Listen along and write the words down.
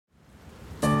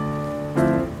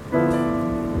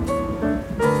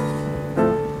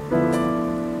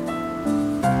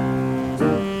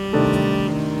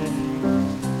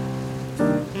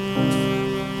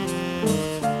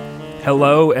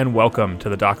Hello and welcome to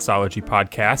the Doxology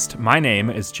Podcast. My name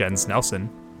is Jens Nelson.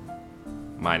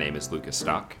 My name is Lucas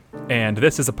Stock. And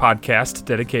this is a podcast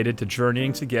dedicated to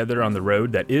journeying together on the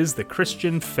road that is the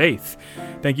Christian faith.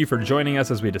 Thank you for joining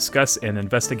us as we discuss and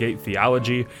investigate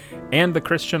theology and the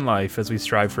Christian life as we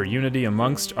strive for unity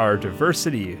amongst our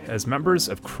diversity as members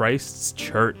of Christ's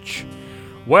church.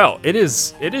 Well, it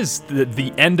is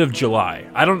the end of July.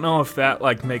 I don't know if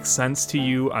that makes sense to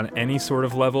you on any sort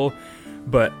of level,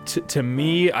 but to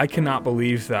me, I cannot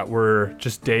believe that we're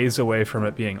just days away from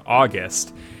it being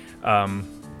August.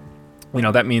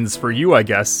 That means for you, I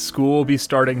guess, school will be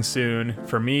starting soon.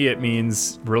 For me, it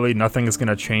means really nothing is going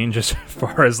to change as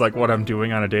far as what I'm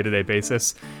doing on a day-to-day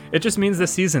basis. It just means the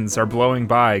seasons are blowing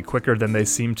by quicker than they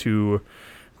seem to,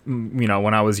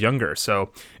 when I was younger.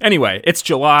 So anyway, it's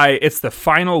July. It's the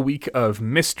final week of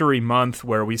Mystery Month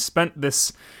where we spent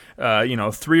this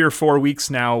 3 or 4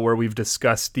 weeks now where we've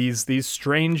discussed these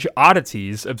strange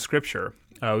oddities of Scripture.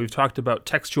 We've talked about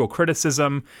textual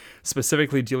criticism,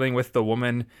 specifically dealing with the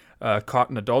woman caught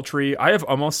in adultery. I have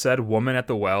almost said woman at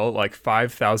the well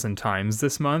 5,000 times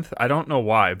this month. I don't know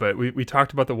why, but we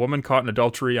talked about the woman caught in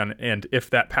adultery and if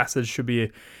that passage should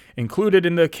be included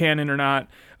in the canon or not.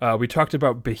 We talked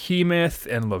about Behemoth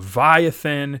and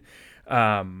Leviathan.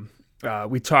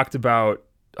 We talked about...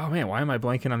 Oh man, why am I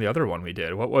blanking on the other one we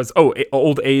did? What was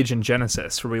old age in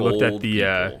Genesis, where we looked at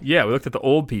the we looked at the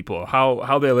old people,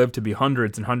 how they lived to be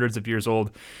hundreds and hundreds of years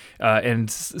old, and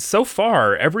so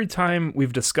far every time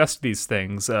we've discussed these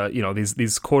things,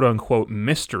 these quote unquote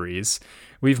mysteries,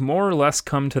 we've more or less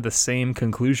come to the same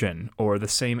conclusion or the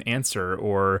same answer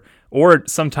or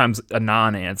sometimes a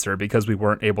non-answer because we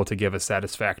weren't able to give a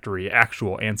satisfactory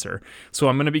actual answer. So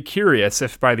I'm going to be curious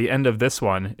if by the end of this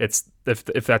one,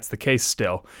 if that's the case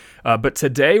still. But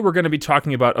today we're going to be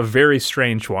talking about a very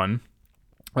strange one.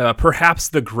 Perhaps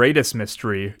the greatest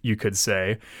mystery, you could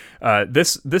say.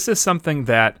 This is something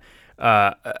that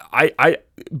I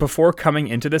before coming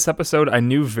into this episode, I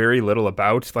knew very little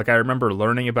about. I remember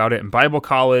learning about it in Bible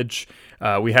college.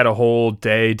 We had a whole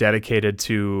day dedicated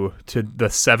to the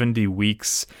 70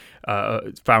 weeks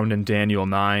found in Daniel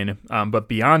 9. But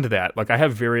beyond that, I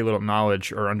have very little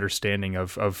knowledge or understanding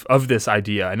of this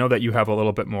idea. I know that you have a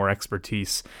little bit more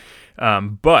expertise.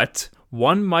 But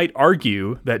one might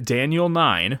argue that Daniel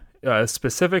 9,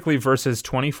 specifically verses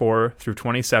 24 through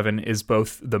 27, is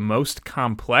both the most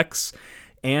complex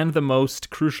and the most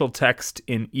crucial text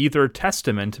in either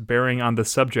testament bearing on the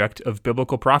subject of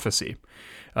biblical prophecy.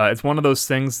 It's one of those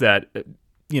things that,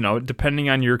 depending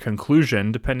on your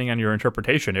conclusion, depending on your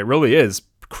interpretation, it really is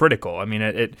critical. I mean,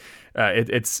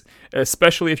 it's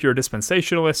especially if you're a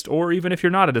dispensationalist or even if you're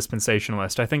not a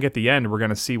dispensationalist. I think at the end we're going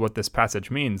to see what this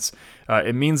passage means.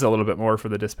 It means a little bit more for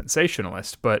the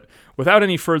dispensationalist. But without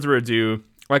any further ado,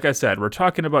 like I said, we're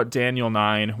talking about Daniel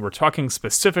 9. We're talking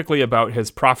specifically about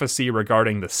his prophecy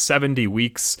regarding the 70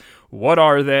 weeks. What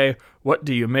are they? What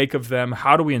do you make of them?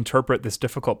 How do we interpret this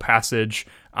difficult passage?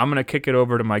 I'm going to kick it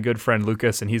over to my good friend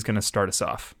Lucas, and he's going to start us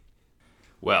off.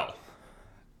 Well,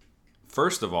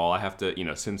 first of all, I have to,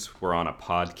 since we're on a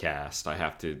podcast, I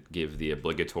have to give the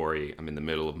obligatory, I'm in the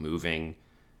middle of moving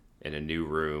in a new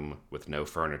room with no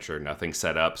furniture, nothing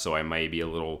set up, so I may be a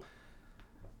little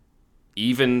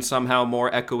even somehow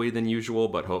more echoey than usual,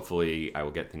 but hopefully I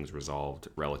will get things resolved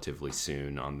relatively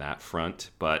soon on that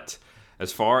front. But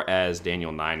as far as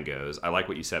Daniel 9 goes, I like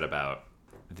what you said about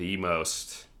the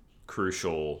most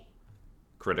crucial,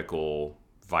 critical,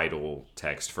 vital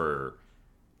text for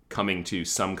coming to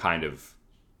some kind of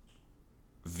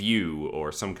view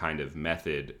or some kind of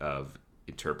method of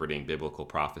interpreting biblical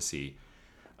prophecy.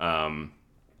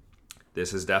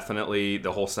 This is definitely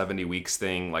the whole 70 weeks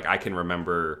thing. I can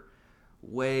remember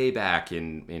way back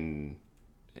in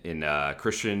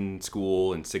Christian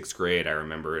school in 6th grade, I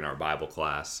remember in our Bible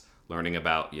class learning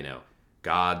about,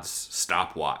 God's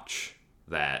stopwatch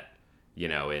that,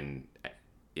 in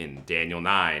Daniel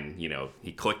 9,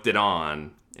 he clicked it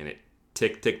on and it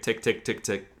tick, tick, tick, tick, tick,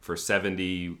 tick for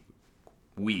 70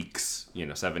 weeks,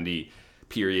 70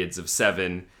 periods of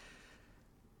 7.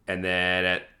 And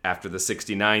then after the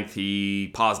 69th, he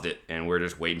paused it, and we're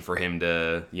just waiting for him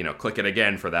to, click it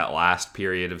again for that last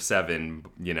period of 7,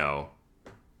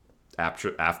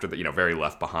 after the, very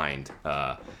left behind.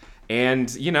 I don't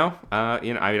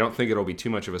think it'll be too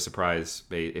much of a surprise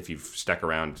if you've stuck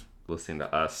around listening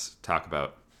to us talk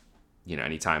about,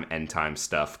 anytime end time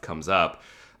stuff comes up.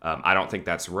 I don't think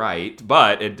that's right,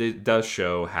 but it does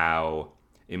show how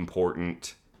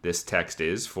important this text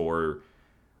is for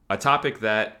a topic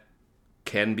that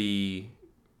can be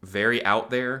very out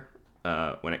there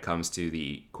when it comes to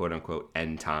the quote-unquote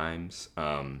end times.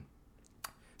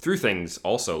 Through things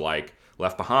also like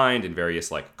Left Behind and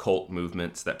various like cult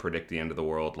movements that predict the end of the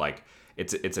world. Like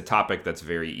it's a topic that's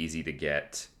very easy to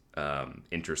get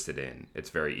interested in. It's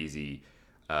very easy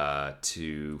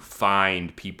to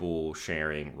find people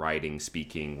sharing, writing,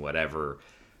 speaking, whatever,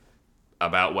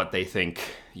 about what they think,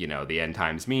 the end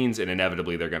times means, and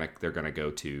inevitably they're gonna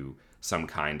go to some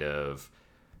kind of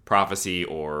prophecy,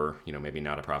 or maybe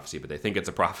not a prophecy, but they think it's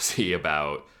a prophecy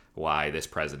about why this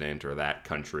president or that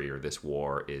country or this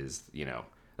war is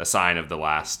a sign of the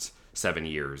last 7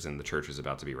 years and the church is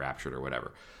about to be raptured or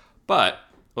whatever. But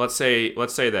let's say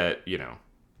that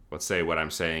let's say what I'm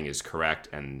saying is correct,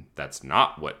 and that's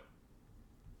not what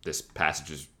this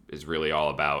passage is really all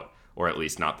about, or at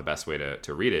least not the best way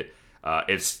to read it.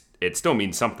 It still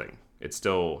means something. It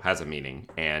still has a meaning,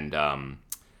 and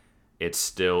it's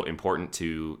still important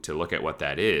to look at what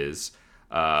that is,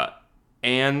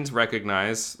 and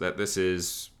recognize that this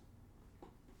is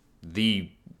the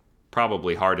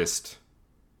probably hardest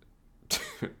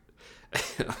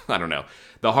I don't know,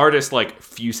 the hardest like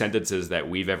few sentences that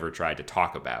we've ever tried to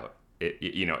talk about.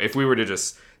 If we were to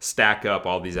just stack up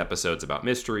all these episodes about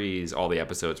mysteries, all the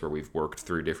episodes where we've worked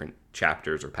through different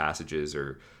chapters or passages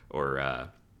or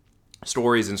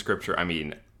stories in scripture, I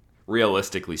mean,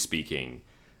 realistically speaking,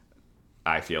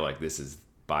 I feel like this is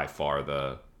by far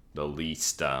the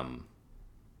least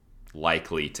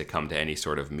likely to come to any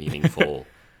sort of meaningful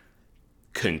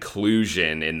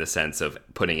conclusion, in the sense of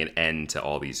putting an end to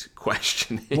all these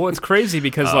questions. Well, it's crazy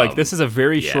because this is a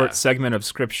very short segment of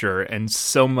scripture, and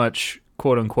so much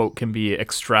quote unquote can be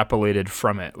extrapolated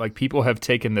from it. Like, people have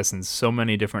taken this in so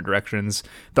many different directions.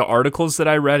 The articles that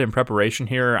I read in preparation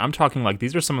here, I'm talking like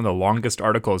these are some of the longest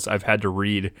articles I've had to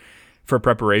read for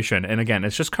preparation. And again,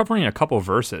 it's just covering a couple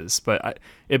verses, but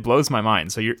it blows my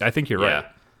mind. So I think you're right.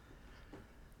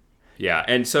 Yeah,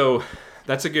 and so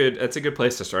that's a good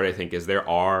place to start, I think, is there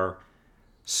are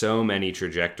so many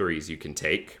trajectories you can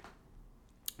take,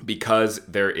 because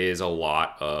there is a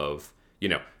lot of,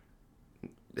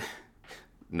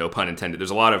 no pun intended, there's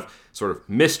a lot of sort of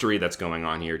mystery that's going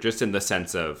on here, just in the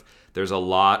sense of there's a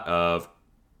lot of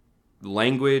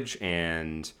language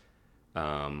and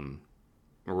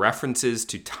references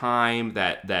to time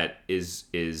that is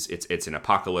it's an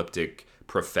apocalyptic,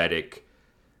 prophetic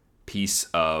piece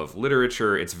of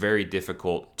literature. It's very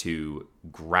difficult to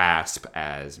grasp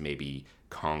as maybe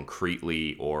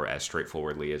concretely or as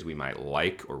straightforwardly as we might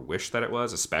like or wish that it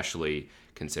was, especially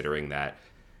considering that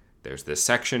there's this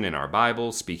section in our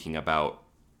Bible speaking about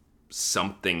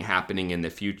something happening in the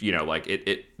future.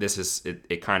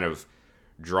 It kind of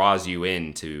draws you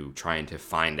into trying to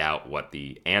find out what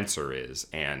the answer is.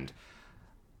 And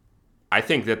I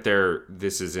think that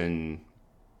this is in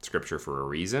scripture for a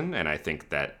reason, and I think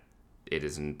that it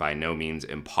is by no means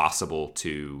impossible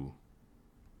to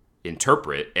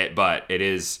interpret it, but it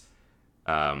is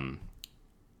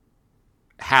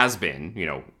has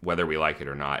been, whether we like it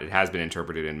or not, it has been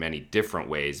interpreted in many different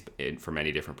ways from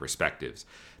many different perspectives.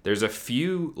 There's a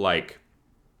few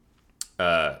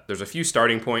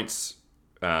starting points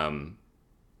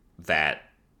that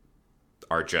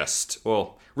are just,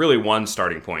 really one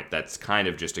starting point that's kind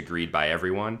of just agreed by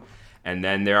everyone, and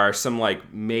then there are some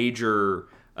like major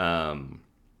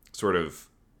sort of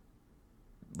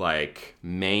like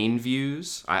main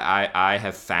views. I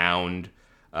have found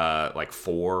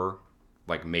four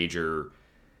major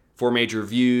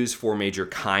views, four major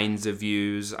kinds of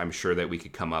views. I'm sure that we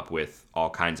could come up with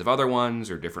all kinds of other ones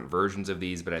or different versions of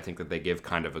these, but I think that they give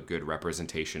kind of a good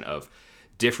representation of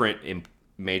different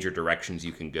major directions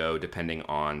you can go depending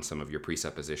on some of your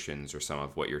presuppositions or some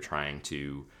of what you're trying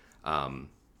to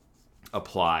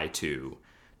apply to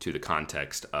the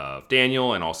context of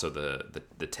Daniel and also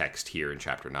the text here in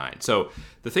chapter 9. So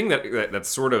the thing that's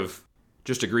sort of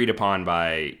just agreed upon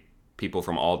by people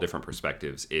from all different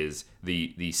perspectives is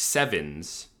the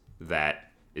sevens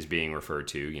that is being referred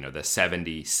to, the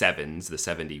 70 sevens, the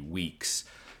 70 weeks,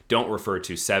 don't refer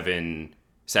to 70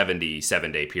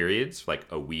 7-day periods, like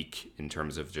a week in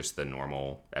terms of just the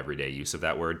normal everyday use of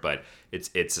that word, but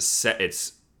it's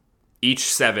each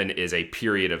seven is a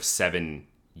period of 7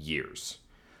 years.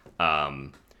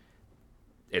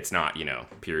 It's not,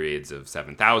 periods of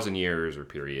 7,000 years or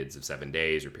periods of 7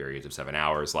 days or periods of 7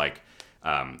 hours. Like,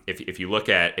 if you look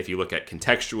at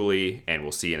contextually, and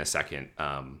we'll see in a second,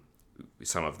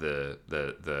 some of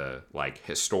the like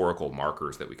historical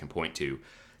markers that we can point to,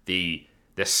 the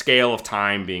scale of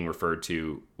time being referred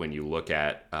to when you look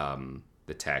at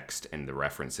the text and the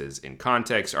references in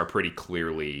context are pretty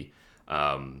clearly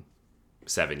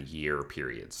 7-year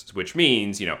periods, which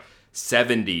means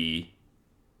 70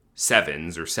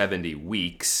 sevens or 70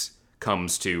 weeks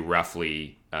comes to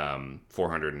roughly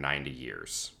 490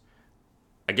 years.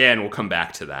 Again, we'll come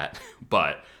back to that,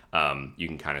 but you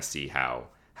can kind of see how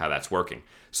that's working.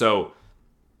 So,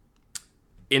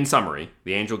 in summary,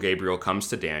 the angel Gabriel comes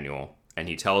to Daniel and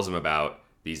he tells him about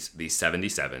these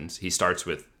 77s. He starts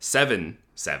with 7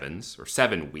 sevens or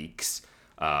 7 weeks,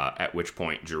 at which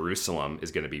point Jerusalem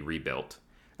is going to be rebuilt.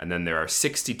 And then there are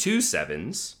 62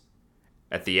 sevens,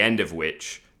 at the end of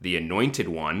which the anointed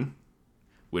one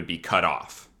would be cut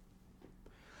off.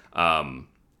 And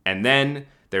then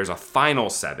there's a final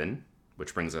 7,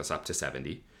 which brings us up to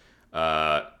 70,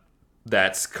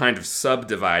 that's kind of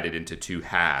subdivided into 2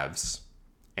 halves.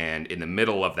 And in the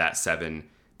middle of that 7,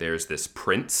 there's this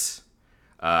prince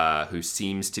who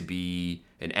seems to be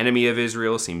an enemy of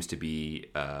Israel, seems to be,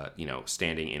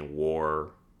 standing in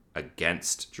war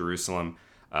against Jerusalem,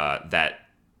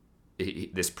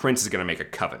 this prince is going to make a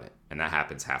covenant, and that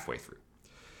happens halfway through.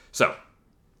 So,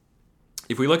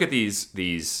 if we look at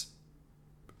these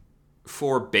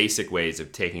 4 basic ways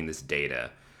of taking this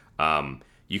data,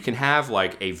 you can have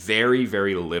like a very,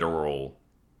 very literal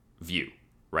view,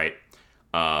 right?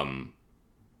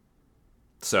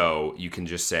 So you can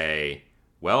just say,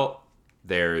 well,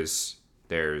 there's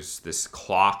this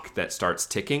clock that starts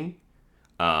ticking.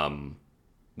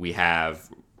 We have,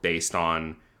 based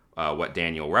on what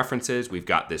Daniel references, we've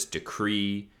got this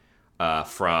decree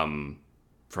from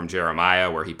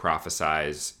Jeremiah where he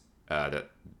prophesies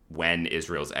that when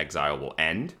Israel's exile will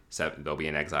end. They'll be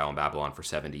in exile in Babylon for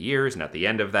 70 years, and at the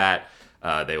end of that,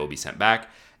 they will be sent back.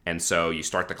 And so you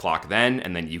start the clock then,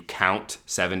 and then you count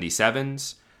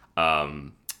 77s,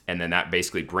 and then that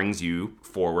basically brings you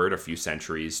forward a few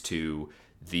centuries to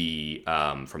the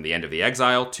from the end of the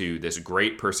exile to this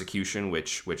great persecution,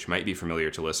 which might be familiar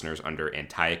to listeners under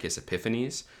Antiochus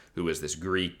Epiphanes, who was this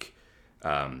Greek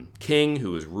king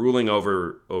who was ruling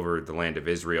over the land of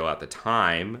Israel at the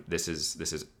time. This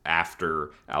is after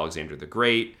Alexander the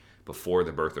Great, before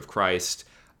the birth of Christ.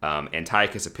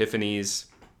 Antiochus Epiphanes,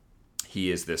 he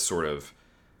is this sort of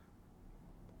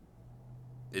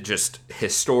just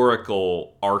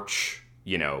historical arch,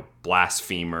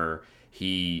 blasphemer.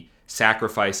 He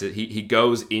sacrifices, he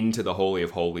goes into the Holy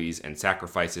of Holies and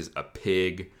sacrifices a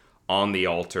pig on the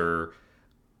altar,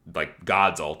 like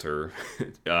God's altar,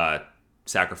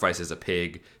 sacrifices a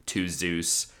pig to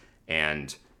Zeus.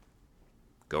 And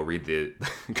go read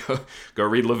go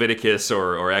read Leviticus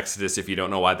or Exodus if you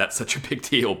don't know why that's such a big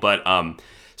deal. But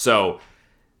so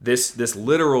this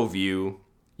literal view,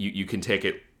 you can take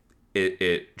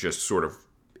it just sort of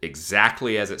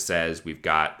exactly as it says. We've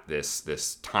got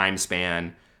this time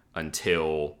span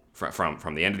until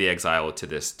from the end of the exile to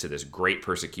this great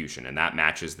persecution, and that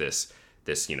matches this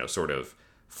sort of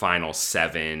final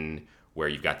 7 where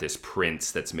you've got this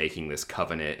prince that's making this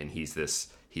covenant, and he's this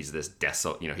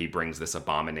desolate, he brings this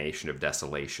abomination of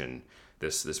desolation,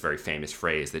 this very famous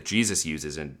phrase that Jesus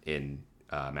uses in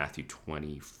Matthew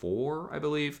 24, I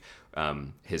believe,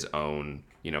 his own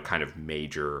kind of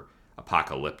major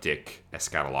apocalyptic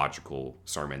eschatological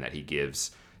sermon that he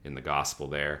gives in the gospel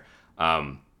there,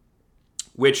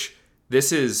 which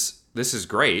this is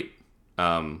great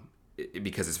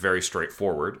because it's very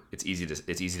straightforward. It's easy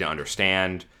to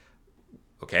understand.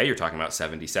 Okay, you're talking about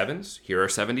 77s. Here are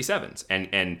 77s,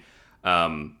 and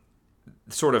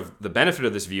sort of the benefit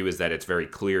of this view is that it's very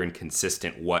clear and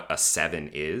consistent what a 7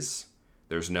 is.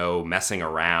 There's no messing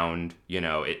around.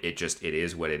 It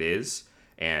is what it is.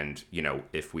 And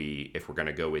if we're going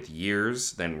to go with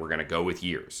years, then we're going to go with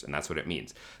years, and that's what it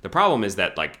means. The problem is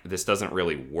that this doesn't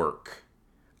really work,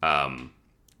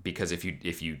 because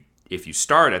if you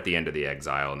start at the end of the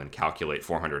exile and then calculate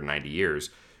 490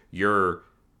 years, you're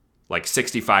like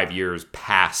 65 years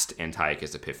past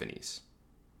Antiochus Epiphanes.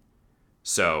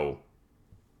 So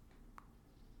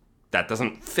that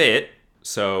doesn't fit.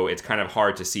 So it's kind of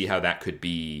hard to see how that could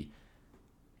be,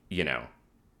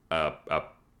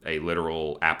 a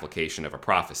literal application of a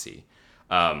prophecy.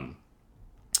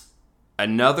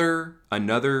 Another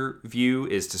view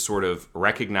is to sort of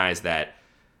recognize that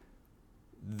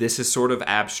this is sort of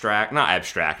not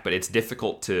abstract, but it's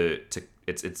difficult to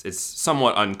it's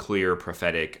somewhat unclear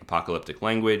prophetic apocalyptic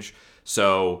language.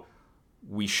 So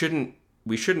we shouldn't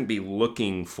be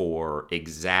looking for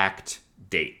exact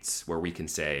dates where we can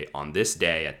say on this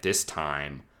day at this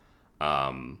time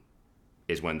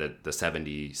is when the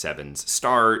 77s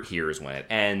start. Here's when it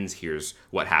ends. Here's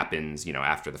what happens,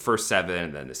 after the first 7,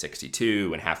 and then the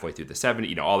 62, and halfway through the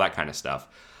 70, all that kind of stuff.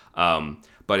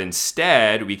 But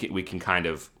instead, we can kind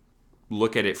of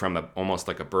look at it from almost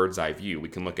like a bird's eye view. We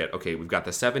can look at, okay, we've got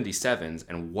the 77s,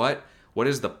 and what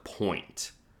is the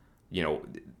point?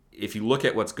 If you look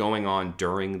at what's going on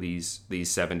during these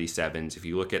 77s, if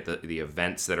you look at the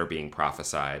events that are being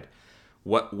prophesied,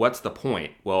 what's the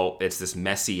point? Well, it's this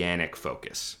messianic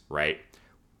focus, right?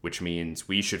 Which means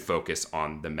we should focus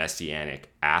on the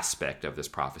messianic aspect of this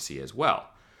prophecy as well.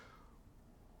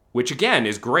 Which again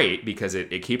is great because it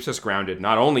keeps us grounded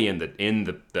not only in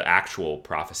the actual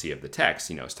prophecy of the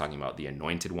text. It's talking about the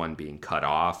anointed one being cut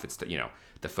off. It's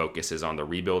the focus is on the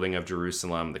rebuilding of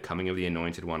Jerusalem, the coming of the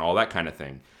anointed one, all that kind of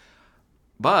thing.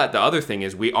 But the other thing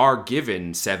is we are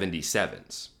given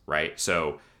 77s, right?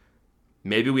 So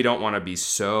maybe we don't want to be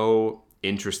so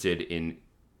interested in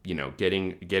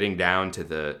getting down to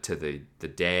the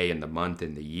day and the month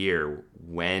and the year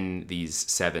when these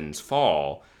sevens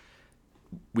fall.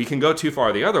 We can go too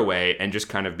far the other way and just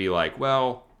kind of be like,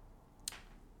 well,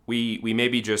 we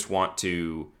maybe just want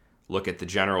to look at the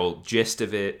general gist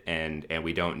of it, and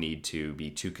we don't need to be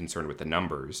too concerned with the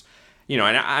numbers. And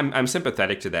I'm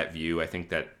sympathetic to that view. I think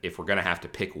that if we're going to have to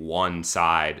pick one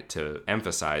side to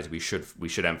emphasize, we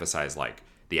should emphasize like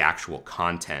the actual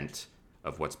content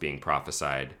of what's being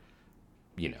prophesied,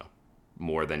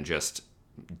 more than just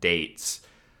dates.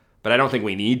 But I don't think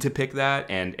we need to pick that,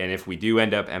 and if we do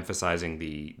end up emphasizing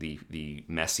the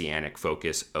messianic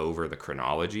focus over the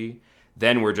chronology,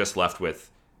 then we're just left with,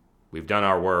 we've done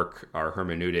our work, our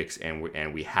hermeneutics, and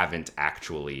we haven't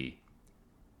actually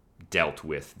dealt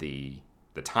with the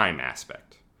time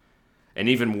aspect. An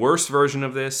even worse version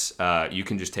of this, you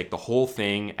can just take the whole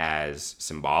thing as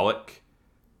symbolic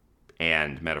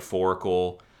and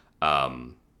metaphorical,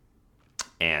 and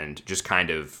just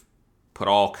kind of put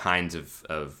all kinds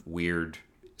of weird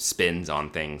spins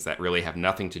on things that really have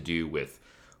nothing to do with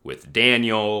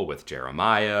Daniel, with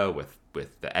Jeremiah, with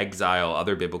the exile,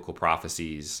 other biblical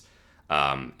prophecies.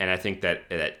 And I think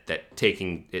that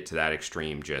taking it to that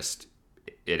extreme,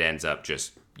 it ends up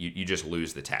you just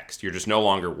lose the text. You're just no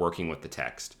longer working with the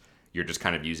text. You're just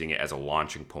kind of using it as a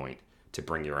launching point to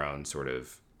bring your own sort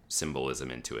of symbolism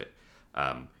into it.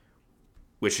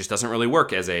 Which just doesn't really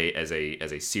work as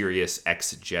a serious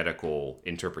exegetical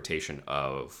interpretation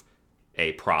of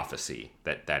a prophecy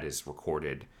that is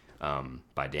recorded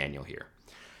by Daniel here.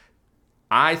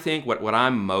 I think what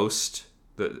I'm most,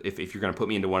 if you're going to put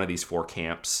me into one of these four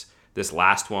camps, this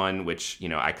last one, which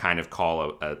I kind of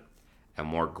call a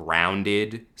more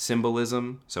grounded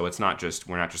symbolism. So we're not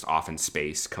just off in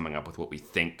space coming up with what we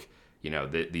think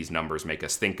these numbers make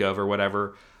us think of or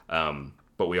whatever.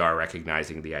 But we are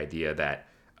recognizing the idea that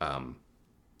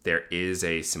there is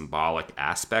a symbolic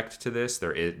aspect to this.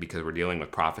 There is, because we're dealing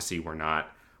with prophecy. We're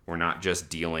not just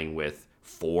dealing with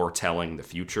foretelling the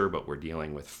future, but we're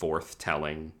dealing with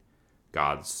forthtelling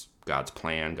God's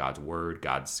plan, God's word,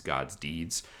 God's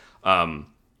deeds.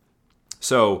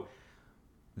 So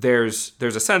there's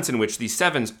a sense in which these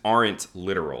sevens aren't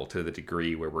literal to the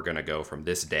degree where we're going to go from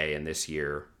this day and this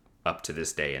year up to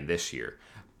this day and this year.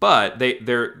 But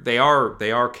they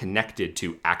are connected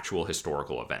to actual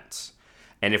historical events.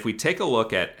 And if we take a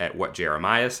look at what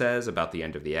Jeremiah says about the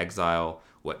end of the exile,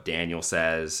 what Daniel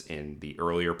says in the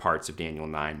earlier parts of Daniel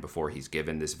 9 before he's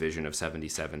given this vision of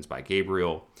 77s by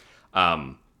Gabriel,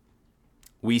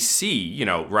 we see,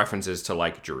 references to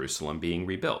like Jerusalem being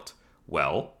rebuilt.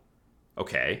 Well,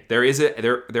 okay,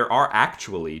 there are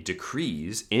actually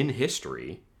decrees in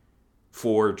history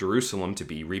for Jerusalem to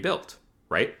be rebuilt,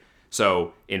 right?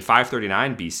 So in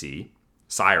 539 BC,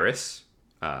 Cyrus,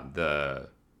 the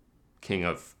king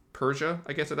of Persia,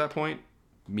 I guess at that point,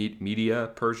 Media,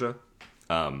 Persia,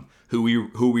 who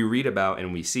we read about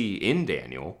and we see in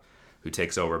Daniel, who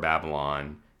takes over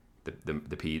Babylon,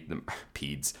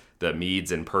 the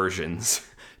Medes and Persians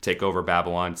take over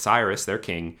Babylon. Cyrus, their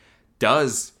king,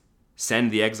 does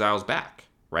send the exiles back,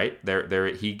 right?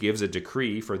 He gives a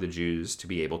decree for the Jews to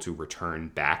be able to return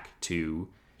back to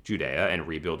Judea and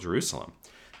rebuild Jerusalem.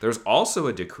 There's also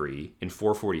a decree in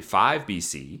 445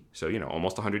 BC, so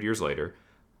almost 100 years later,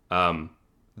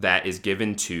 that is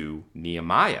given to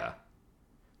Nehemiah,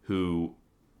 who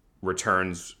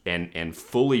returns and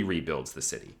fully rebuilds the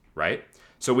city, right?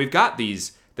 So we've got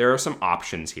there are some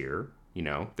options here,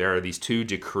 there are these two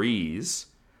decrees,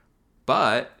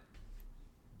 but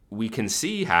we can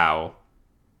see how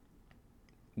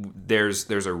there's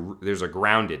a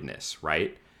groundedness,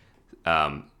 right?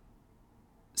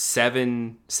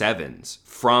 7 sevens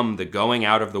from the going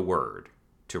out of the word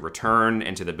to return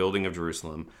into the building of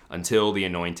Jerusalem until the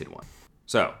anointed one.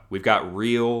 So we've got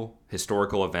real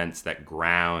historical events that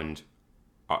ground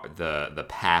the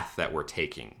path that we're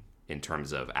taking in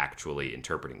terms of actually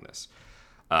interpreting this.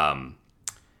 And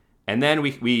then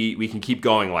we can keep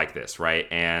going like this, right?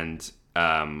 And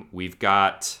we've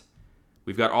got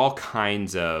all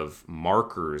kinds of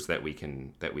markers that we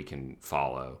can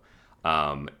follow.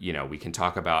 We can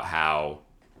talk about how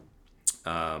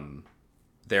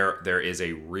there is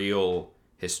a real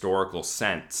historical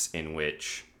sense in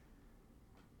which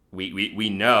we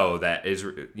know that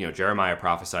Israel, Jeremiah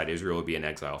prophesied Israel would be in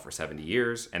exile for 70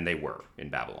 years, and they were in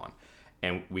Babylon.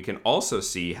 And we can also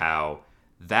see how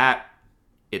that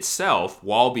itself,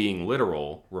 while being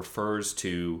literal, refers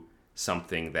to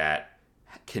something that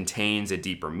contains a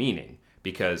deeper meaning.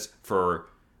 Because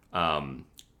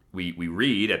we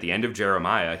read at the end of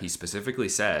Jeremiah, he specifically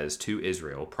says to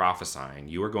Israel, prophesying,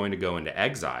 you are going to go into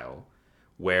exile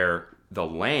where the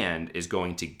land is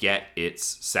going to get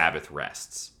its Sabbath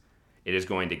rests. It is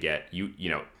going to get,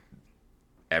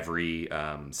 every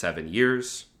 7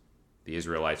 years, the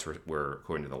Israelites were,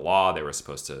 according to the law, they were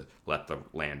supposed to let the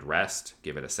land rest,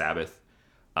 give it a Sabbath,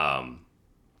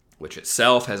 which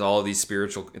itself has all of these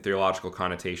spiritual, theological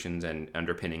connotations and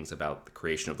underpinnings about the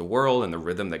creation of the world and the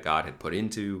rhythm that God had put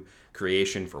into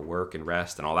creation for work and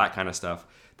rest and all that kind of stuff.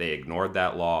 They ignored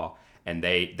that law, and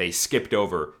they skipped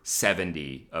over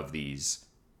 70 of these,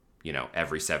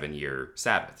 every 7-year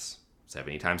Sabbaths.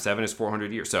 70 times 7 is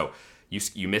 400 years. So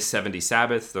you miss 70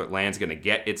 Sabbaths. The land's going to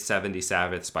get its 70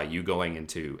 Sabbaths by you going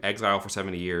into exile for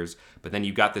 70 years. But then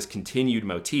you've got this continued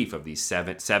motif of these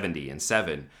 70 and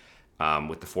 7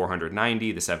 with the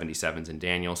 490, the 77s in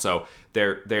Daniel. So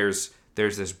there's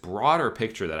this broader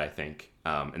picture that I think,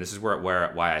 and this is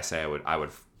why I say I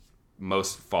would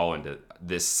most fall into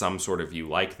this some sort of view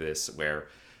like this, where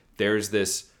there's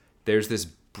this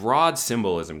broad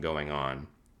symbolism going on.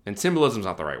 And symbolism is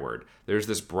not the right word. There's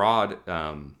this broad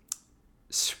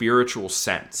spiritual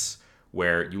sense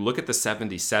where you look at the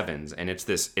 77s and it's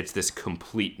this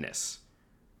completeness.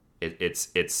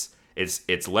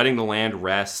 It's letting the land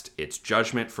rest. It's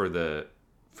judgment for the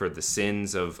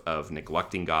sins of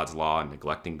neglecting God's law and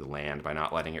neglecting the land by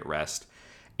not letting it rest.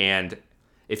 And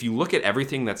if you look at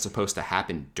everything that's supposed to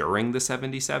happen during the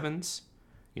 77s,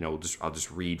 I'll just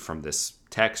read from this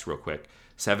text real quick.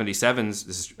 77s,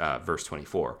 this is verse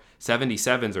 24.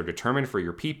 77s are determined for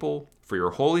your people, for your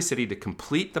holy city, to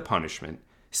complete the punishment,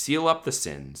 seal up the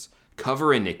sins,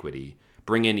 cover iniquity,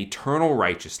 bring in eternal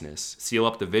righteousness, seal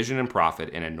up the vision and prophet,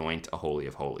 and anoint a holy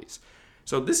of holies.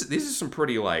 So these are some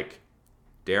pretty,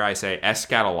 dare I say,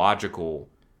 eschatological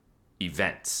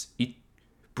events.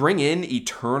 Bring in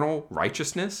eternal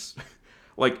righteousness?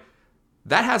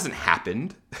 That hasn't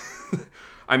happened.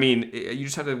 I mean, you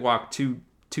just have to walk two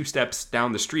steps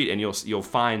down the street and you'll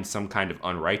find some kind of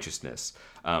unrighteousness.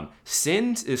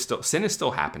 Sin is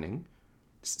still happening.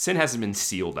 Sin hasn't been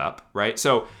sealed up, right?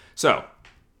 So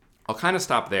I'll kind of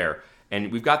stop there.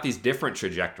 And we've got these different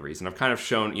trajectories, and I've kind of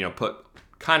shown, put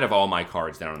kind of all my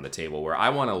cards down on the table, where I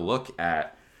want to look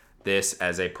at this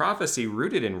as a prophecy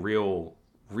rooted in real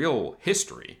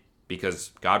history,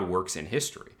 because God works in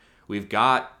history. We've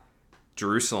got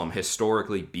Jerusalem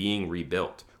historically being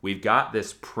rebuilt. We've got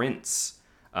this prince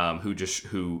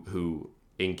who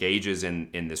engages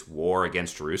in this war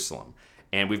against Jerusalem,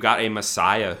 and we've got a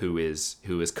Messiah who is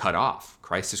cut off.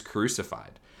 Christ is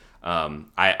crucified.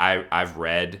 I've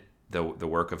read the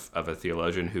work of a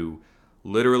theologian who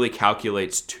literally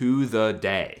calculates to the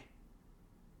day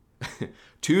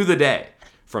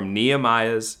from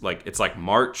Nehemiah's, it's like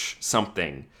March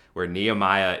something, where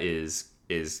Nehemiah is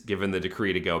given the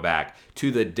decree to go back, to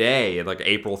the day,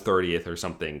 April 30th or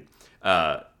something,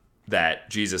 that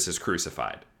Jesus is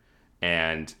crucified.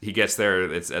 And he gets there,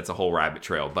 it's a whole rabbit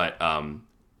trail. But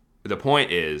the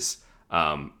point is,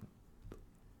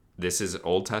 this is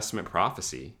Old Testament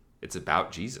prophecy. It's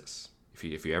about Jesus.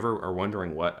 If you ever are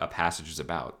wondering what a passage is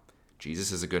about,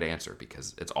 Jesus is a good answer,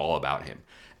 because it's all about him.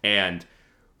 And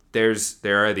there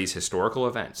are these historical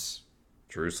events.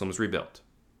 Jerusalem's rebuilt.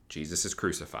 Jesus is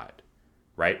crucified,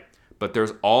 right? But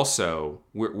there's also,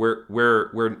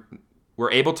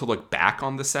 we're able to look back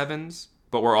on the sevens,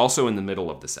 but we're also in the middle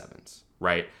of the sevens,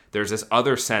 right? There's this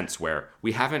other sense where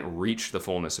we haven't reached the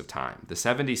fullness of time. The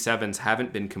 77s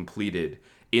haven't been completed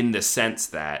in the sense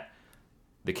that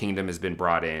the kingdom has been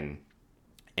brought in,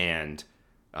 and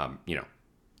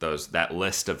that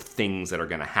list of things that are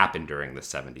going to happen during the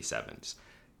 77s.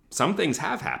 Some things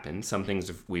have happened. Some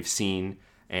things we've seen,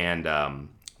 and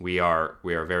we are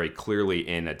very clearly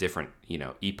in a different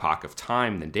epoch of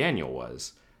time than Daniel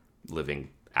was, living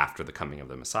after the coming of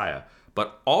the Messiah.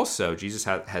 But also, Jesus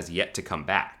has yet to come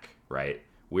back, right?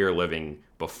 We're living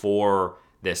before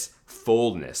this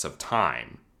fullness of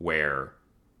time where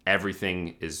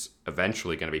everything is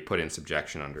eventually going to be put in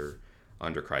subjection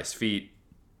under Christ's feet,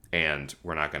 and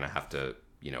we're not going to have to,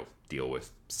 deal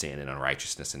with sin and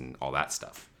unrighteousness and all that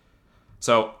stuff.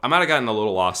 So I might have gotten a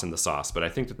little lost in the sauce, but I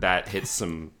think that hits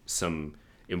some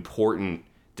important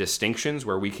distinctions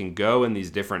where we can go in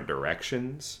these different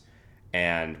directions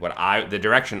And the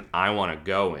direction I want to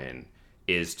go in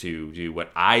is to do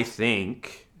what I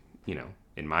think,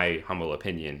 in my humble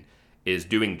opinion, is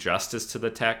doing justice to the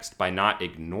text by not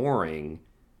ignoring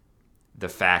the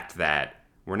fact that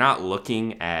we're not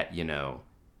looking at,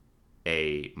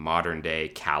 a modern day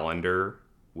calendar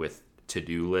with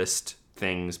to-do list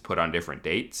things put on different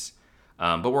dates.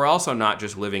 But we're also not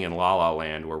just living in La La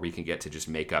Land where we can get to just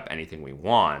make up anything we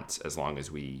want as long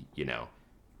as we,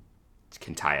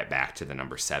 can tie it back to the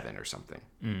number 7 or something.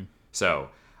 So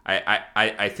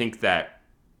I think that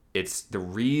it's the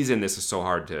reason this is so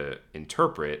hard to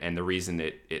interpret, and the reason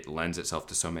it lends itself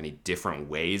to so many different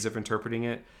ways of interpreting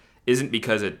it isn't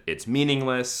because it's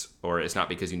meaningless, or it's not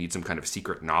because you need some kind of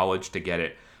secret knowledge to get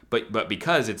it, but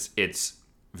because it's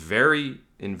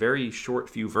in very short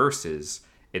few verses,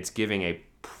 it's giving a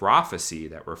prophecy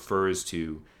that refers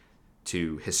to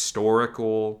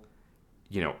historical,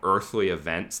 earthly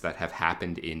events that have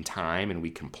happened in time, and we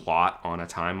can plot on a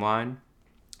timeline,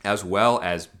 as well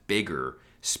as bigger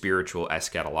spiritual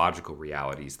eschatological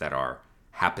realities that are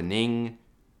happening,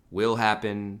 will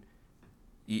happen.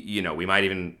 We might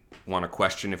even want to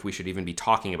question if we should even be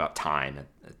talking about time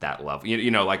at that level.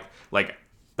 Like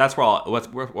that's where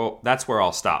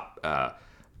I'll stop.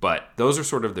 But those are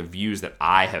sort of the views that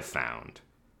I have found,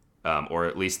 or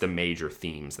at least the major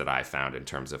themes that I found in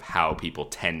terms of how people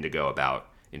tend to go about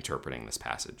interpreting this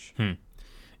passage.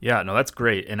 Yeah, no, that's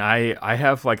great. And I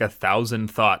have like 1,000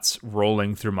 thoughts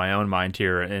rolling through my own mind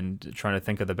here and trying to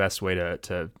think of the best way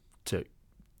to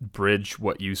bridge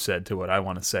what you said to what I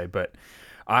want to say. But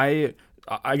I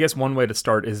guess one way to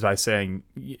start is by saying,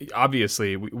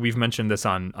 obviously, we've mentioned this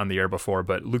on the air before,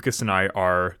 but Lucas and I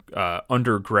are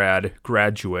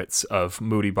graduates of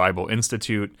Moody Bible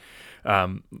Institute.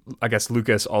 I guess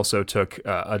Lucas also took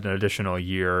an additional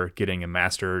year getting a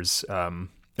master's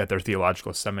at their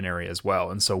theological seminary as well.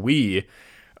 And so we,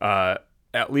 at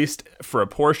least for a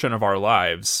portion of our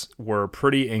lives, were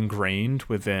pretty ingrained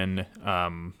within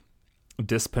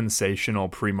dispensational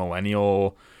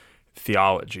premillennial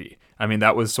theology. I mean,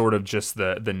 that was sort of just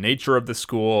the nature of the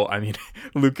school. I mean,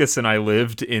 Lucas and I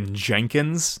lived in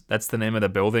Jenkins. That's the name of the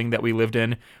building that we lived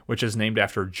in, which is named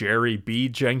after Jerry B.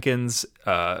 Jenkins,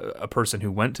 a person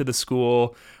who went to the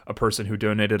school, a person who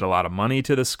donated a lot of money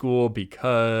to the school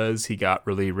because he got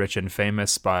really rich and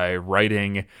famous by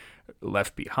writing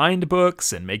Left Behind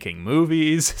books and making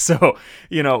movies. So,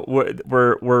 we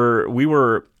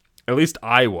were, at least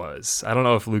I was. I don't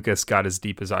know if Lucas got as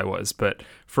deep as I was, but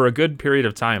for a good period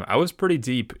of time, I was pretty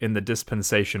deep in the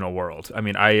dispensational world. I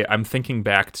mean, I'm thinking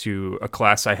back to a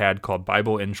class I had called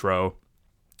Bible Intro,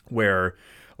 where,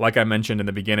 like I mentioned in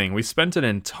the beginning, we spent an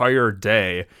entire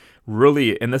day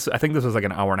really, and I think this was like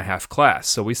an hour-and-a-half class,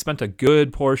 so we spent a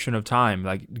good portion of time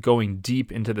like going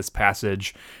deep into this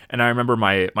passage. And I remember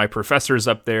my professor's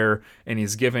up there, and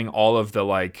he's giving all of the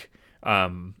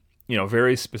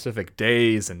very specific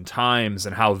days and times,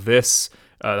 and how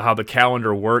the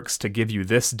calendar works to give you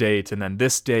this date and then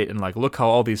this date, and like, look how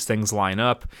all these things line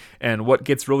up. And what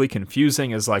gets really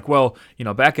confusing is like, well,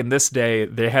 back in this day,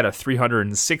 they had a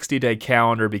 360-day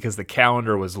calendar because the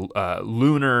calendar was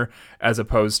lunar, as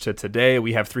opposed to today,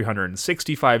 we have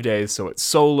 365 days, so it's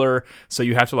solar. So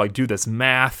you have to like do this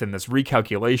math and this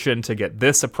recalculation to get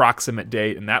this approximate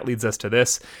date, and that leads us to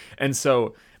this. And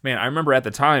so, man, I remember at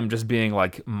the time just being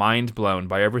like mind blown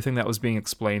by everything that was being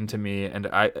explained to me, and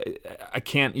I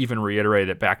can't even reiterate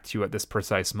it back to you at this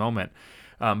precise moment.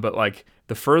 But like,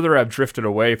 the further I've drifted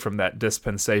away from that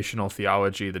dispensational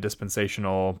theology, the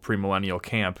dispensational premillennial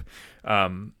camp,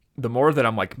 the more that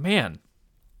I'm like, man,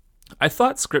 I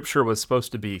thought Scripture was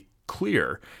supposed to be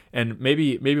clear, and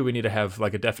maybe we need to have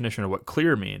like a definition of what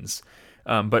clear means.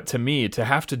 But to me, to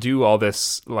have to do all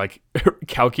this like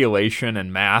calculation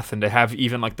and math, and to have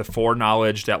even like the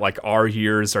foreknowledge that like our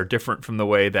years are different from the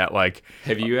way that like.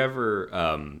 Have you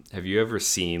ever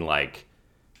seen like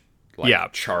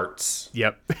charts?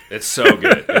 Yep. It's so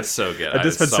good. It's so good. A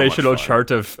dispensational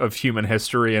chart of human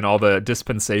history and all the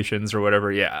dispensations or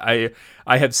whatever. Yeah,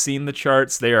 I have seen the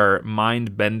charts. They are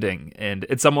mind bending, and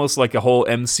it's almost like a whole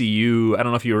MCU. I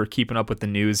don't know if you were keeping up with the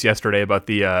news yesterday about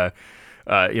the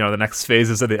the next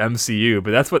phases of the MCU,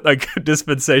 but that's what like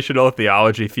dispensational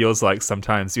theology feels like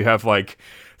sometimes. You have like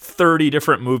 30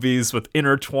 different movies with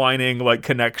intertwining like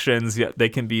connections, yet they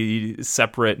can be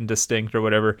separate and distinct or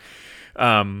whatever.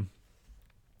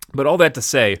 But all that to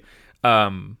say,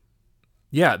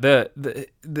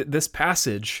 this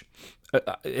passage,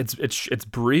 it's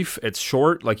brief, it's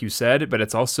short, like you said, but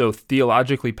it's also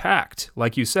theologically packed.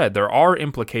 Like you said, there are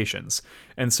implications.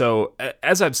 And so,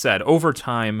 as I've said, over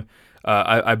time,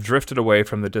 I've drifted away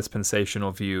from the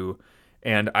dispensational view,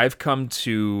 And I've come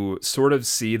to sort of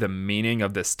see the meaning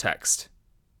of this text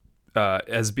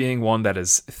as being one that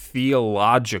is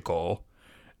theological,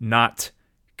 not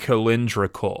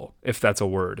calendrical, if that's a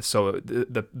word. So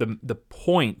the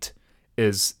point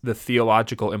is the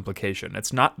theological implication.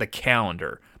 It's not the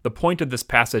calendar. The point of this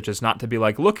passage is not to be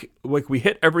like, look, like we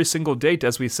hit every single date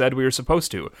as we said we were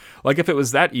supposed to. Like if it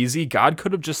was that easy, God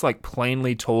could have just like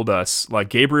plainly told us, like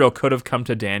Gabriel could have come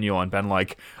to Daniel and been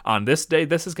like, on this day,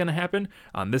 this is going to happen.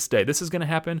 On this day, this is going to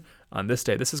happen. On this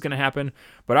day, this is going to happen.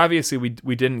 But obviously we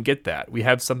didn't get that. We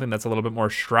have something that's a little bit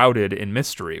more shrouded in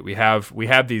mystery. We have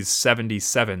these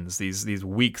 77s, these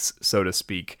weeks, so to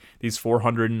speak, these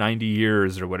 490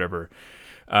 years or whatever.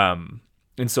 And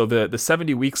so the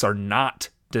 70 weeks are not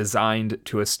designed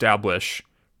to establish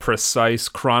precise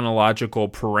chronological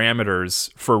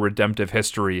parameters for redemptive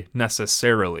history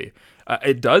necessarily.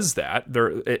 It does that.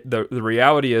 The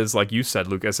reality is, like you said,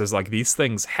 Lucas, is like these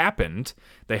things happened.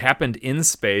 They happened in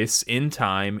space, in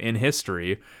time, in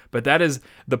history. But that is,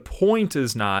 the point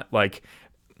is not like,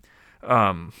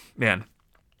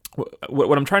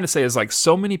 what I'm trying to say is like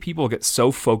so many people get so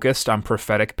focused on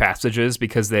prophetic passages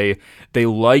because they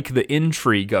like the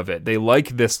intrigue of it. They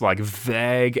like this like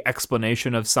vague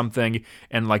explanation of something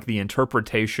and like the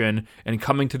interpretation and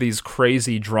coming to these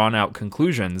crazy drawn out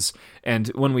conclusions. And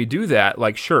when we do that,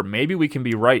 like sure, maybe we can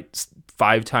be right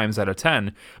 5 times out of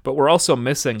 10, but we're also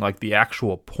missing like the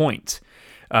actual point.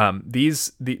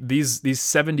 These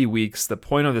 70 weeks, the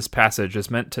point of this passage is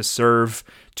meant to serve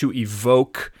to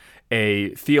evoke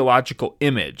a theological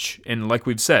image, and like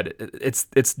we've said,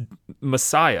 it's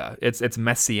Messiah, it's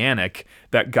messianic,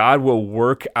 that God will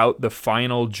work out the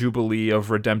final jubilee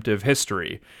of redemptive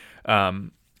history.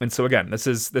 And so again, this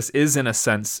is in a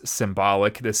sense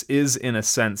symbolic. This is in a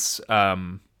sense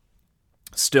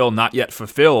still not yet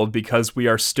fulfilled because we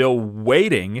are still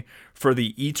waiting for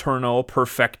the eternal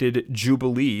perfected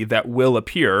jubilee that will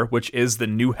appear, which is the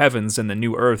new heavens and the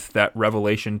new earth that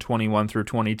Revelation 21 through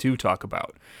 22 talk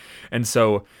about. And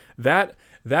so that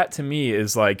to me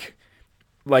is like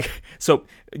so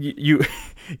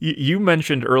you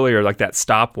mentioned earlier like that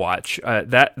stopwatch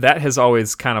that has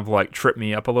always kind of like tripped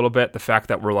me up a little bit, the fact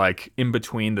that we're like in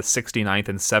between the 69th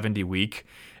and 70 week,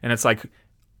 and it's like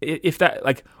if that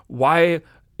like why,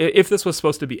 if this was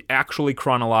supposed to be actually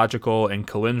chronological and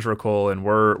calendrical and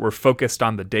we're focused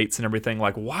on the dates and everything,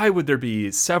 like why would there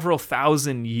be several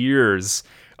thousand years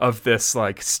of this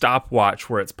like stopwatch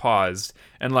where it's paused,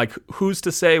 and like who's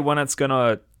to say when it's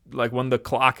gonna, like when the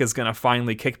clock is gonna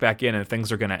finally kick back in and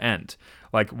things are gonna end?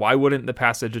 Like why wouldn't the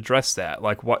passage address that?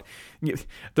 Like what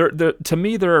there to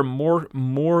me there are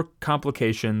more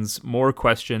complications, more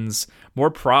questions,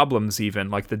 more problems even,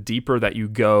 like the deeper that you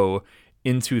go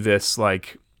into this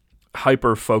like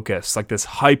hyper focus, like this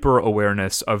hyper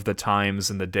awareness of the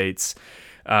times and the dates.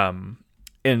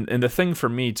 And the thing for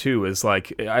me too is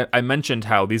like I mentioned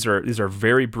how these are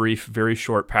very brief, very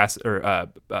short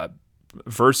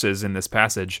verses in this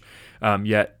passage,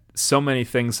 yet so many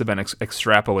things have been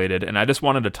extrapolated, and I just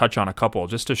wanted to touch on a couple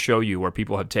just to show you where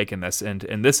people have taken this,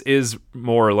 and this is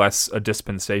more or less a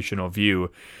dispensational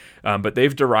view, but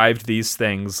they've derived these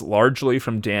things largely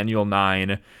from Daniel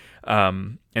 9,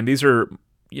 and these are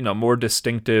more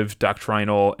distinctive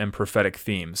doctrinal and prophetic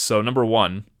themes. So number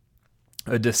one,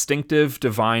 a distinctive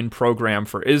divine program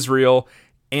for Israel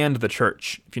and the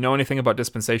church. If you know anything about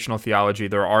dispensational theology,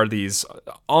 there are these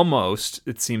almost,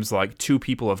 it seems like, two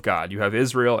people of God. You have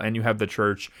Israel and you have the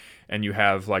church, and you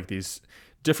have like these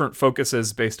different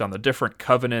focuses based on the different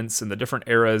covenants and the different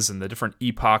eras and the different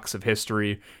epochs of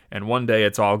history. And one day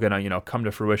it's all going to, come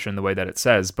to fruition the way that it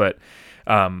says. But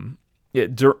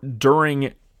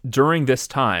during this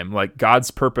time, like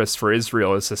God's purpose for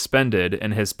Israel is suspended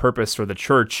and his purpose for the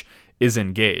church is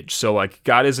engaged. So like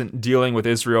God isn't dealing with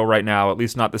Israel right now, at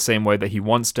least not the same way that he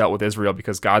once dealt with Israel,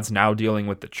 because God's now dealing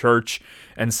with the church.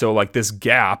 And so like this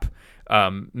gap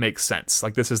makes sense.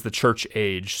 Like this is the church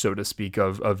age, so to speak,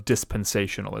 of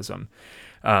dispensationalism.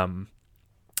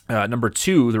 Number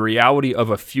two, the reality of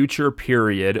a future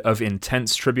period of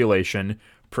intense tribulation,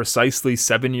 precisely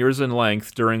 7 years in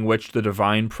length, during which the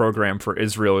divine program for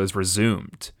Israel is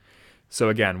resumed. So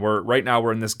again,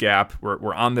 we're in this gap.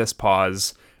 We're on this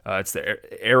pause. It's the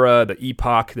era, the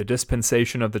epoch, the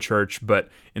dispensation of the church. But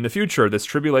in the future, this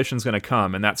tribulation is going to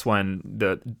come, and that's when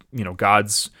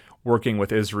God's working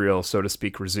with Israel, so to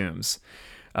speak, resumes.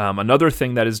 Another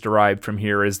thing that is derived from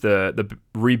here is the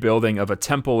rebuilding of a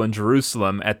temple in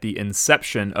Jerusalem at the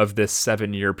inception of this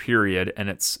 7-year period and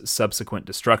its subsequent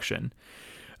destruction.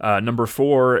 Number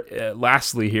 4,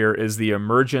 lastly here, is the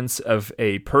emergence of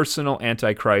a personal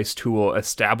Antichrist who will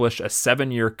establish a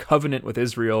 7-year covenant with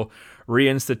Israel,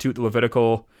 reinstitute the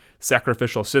Levitical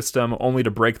sacrificial system, only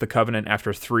to break the covenant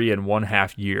after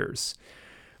 3.5 years.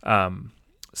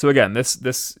 So again,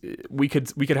 this we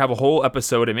could have a whole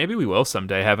episode, and maybe we will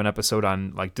someday have an episode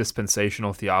on like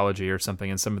dispensational theology or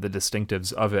something and some of the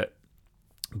distinctives of it.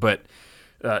 But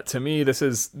to me, this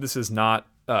is not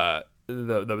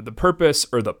the purpose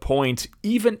or the point.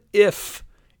 Even if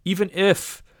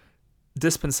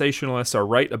dispensationalists are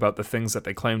right about the things that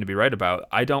they claim to be right about,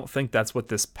 I don't think that's what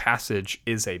this passage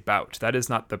is about. That is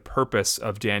not the purpose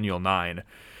of Daniel 9,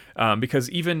 because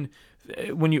even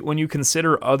when you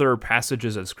consider other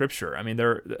passages of Scripture, I mean,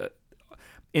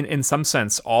 in some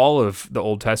sense, all of the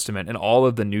Old Testament and all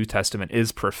of the New Testament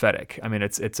is prophetic. I mean,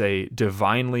 it's a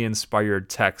divinely inspired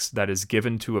text that is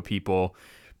given to a people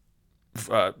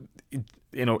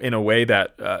in a way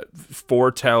that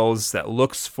foretells, that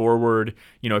looks forward.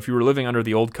 You know, if you were living under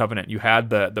the Old Covenant, you had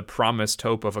the promised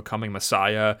hope of a coming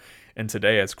Messiah. And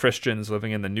today, as Christians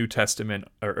living in the New Testament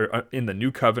or in the New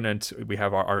Covenant, we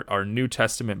have our New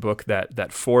Testament book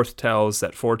that foretells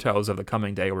of the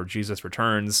coming day where Jesus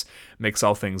returns, makes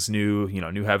all things new. You know,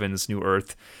 new heavens, new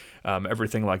earth,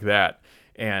 everything like that.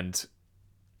 And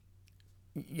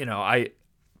you know,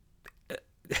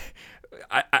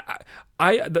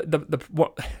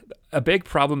 a big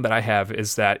problem that I have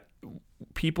is that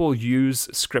people use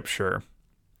Scripture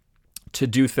to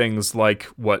do things like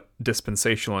what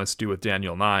dispensationalists do with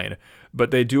Daniel 9, but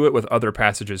they do it with other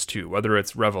passages too, whether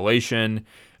it's Revelation,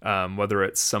 whether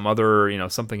it's some other,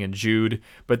 something in Jude,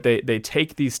 but they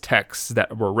take these texts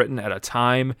that were written at a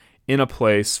time, in a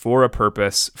place, for a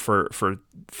purpose, for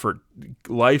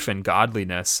life and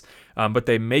godliness, but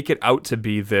they make it out to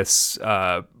be this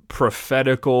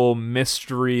prophetical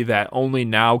mystery that only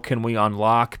now can we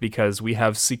unlock because we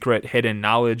have secret hidden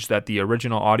knowledge that the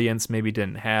original audience maybe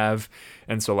didn't have.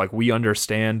 And so like we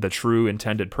understand the true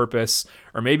intended purpose,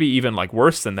 or maybe even like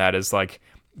worse than that is like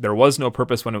there was no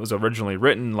purpose when it was originally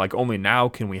written. Like only now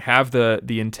can we have the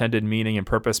intended meaning and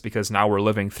purpose because now we're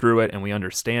living through it and we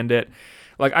understand it.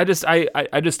 Like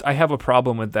I have a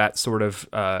problem with that sort of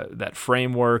that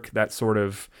framework, that sort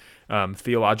of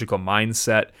theological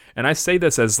mindset. And I say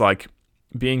this as like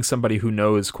being somebody who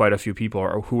knows quite a few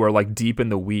people who are like deep in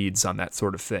the weeds on that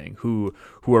sort of thing, who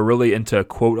are really into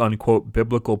quote unquote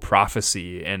biblical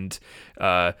prophecy and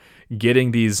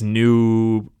getting these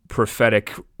new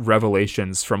prophetic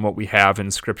revelations from what we have in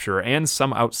Scripture and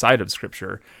some outside of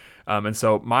Scripture. And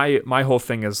so my whole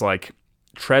thing is like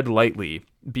tread lightly,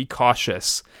 be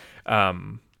cautious.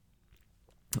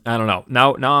 I don't know.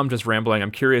 Now I'm just rambling. I'm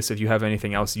curious if you have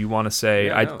anything else you want to say.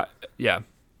 Yeah,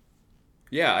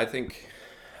 I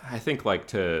think like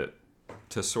to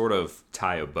sort of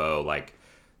tie a bow, like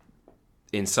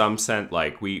in some sense,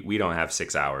 like we don't have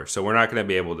 6 hours, so we're not going to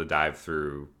be able to dive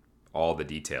through all the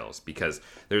details because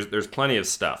there's plenty of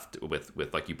stuff with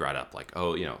like you brought up, like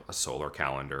a solar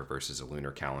calendar versus a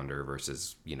lunar calendar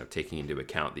versus taking into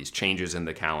account these changes in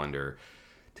the calendar,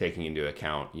 taking into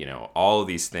account, all of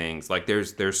these things. Like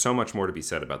there's so much more to be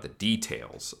said about the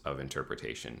details of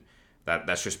interpretation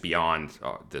that's just beyond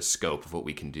the scope of what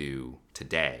we can do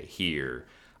today here,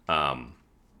 and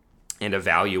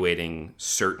evaluating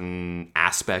certain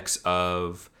aspects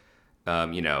of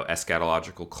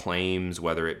eschatological claims,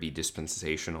 whether it be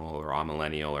dispensational or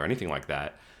amillennial or anything like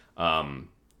that,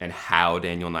 and how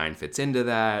Daniel 9 fits into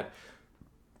that.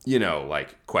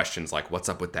 Like questions like what's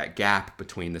up with that gap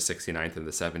between the 69th and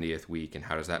the 70th week, and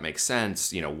how does that make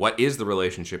sense? What is the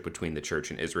relationship between the church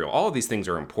and Israel? All of these things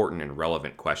are important and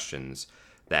relevant questions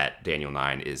that Daniel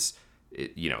 9 is,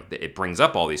 it brings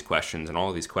up all these questions, and all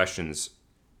of these questions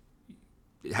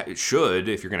should,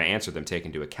 if you're going to answer them, take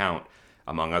into account,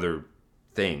 among other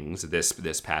things,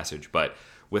 this passage. But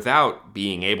without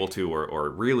being able to, or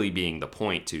really being the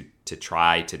point to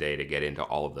try today to get into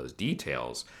all of those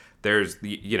details, there's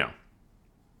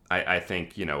I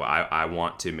think I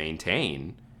want to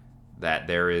maintain that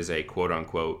there is a quote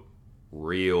unquote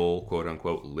real, quote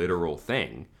unquote literal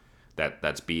thing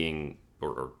that's being,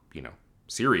 or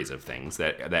series of things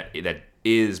that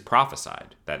is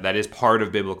prophesied, that is part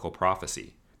of biblical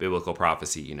prophecy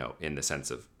in the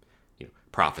sense of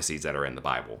prophecies that are in the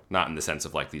Bible, not in the sense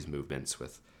of like these movements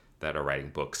that are writing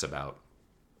books about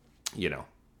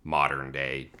modern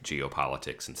day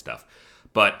geopolitics and stuff.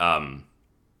 But, and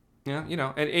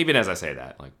even as I say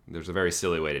that, like, there's a very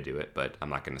silly way to do it, but I'm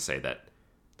not going to say that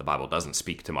the Bible doesn't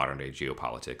speak to modern day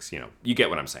geopolitics. You get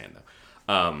what I'm saying, though.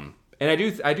 And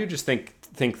I do just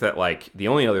think that, like, the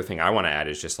only other thing I want to add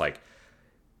is just, like,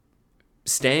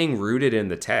 staying rooted in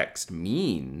the text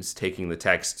means taking the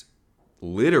text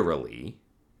literally,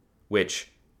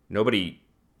 which nobody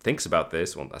thinks about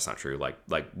this. Well, that's not true. Like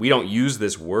we don't use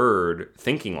this word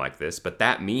thinking like this, but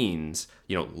that means,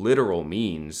 literal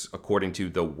means according to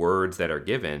the words that are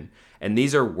given. And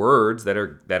these are words that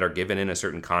are given in a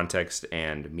certain context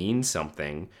and mean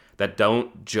something, that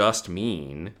don't just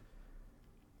mean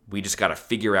we just got to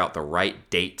figure out the right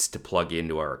dates to plug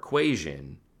into our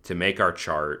equation to make our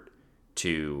chart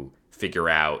to figure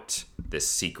out this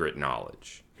secret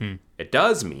knowledge. It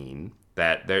does mean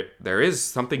that there is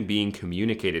something being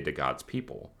communicated to God's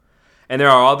people. And there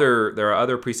are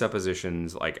other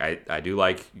presuppositions. Like I do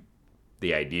like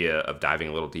the idea of diving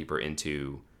a little deeper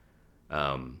into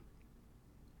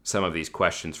some of these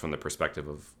questions from the perspective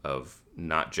of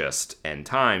not just end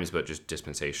times, but just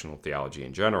dispensational theology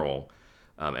in general,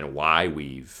 and why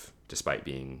we've, despite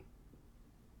being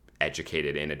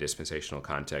educated in a dispensational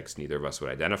context, neither of us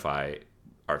would identify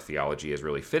our theology as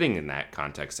really fitting in that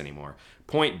context anymore.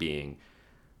 Point being,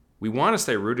 we want to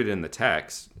stay rooted in the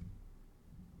text. I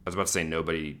was about to say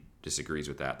nobody disagrees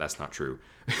with that. That's not true.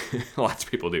 Lots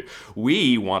of people do.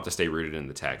 We want to stay rooted in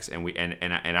the text,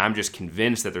 and I'm just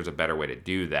convinced that there's a better way to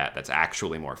do that that's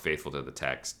actually more faithful to the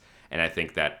text. And I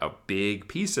think that a big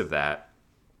piece of that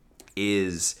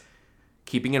is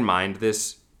keeping in mind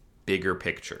this bigger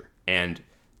picture. And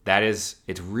that is,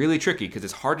 it's really tricky because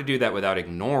it's hard to do that without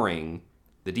ignoring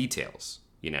the details.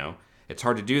 It's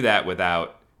hard to do that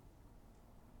without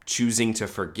choosing to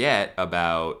forget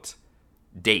about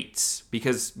dates,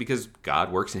 because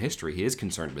God works in history. He is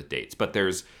concerned with dates, but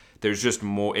there's just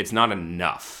more. It's not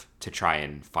enough to try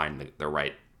and find the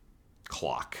right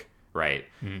clock, right?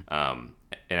 And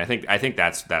I think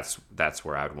that's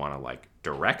where I would want to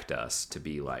direct us to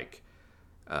be like,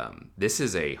 this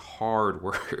is a hard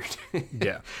word.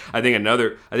 Yeah. I think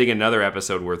another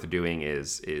episode worth doing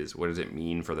is what does it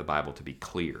mean for the Bible to be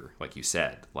clear? Like you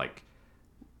said,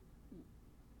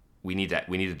 we need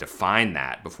to define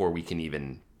that before we can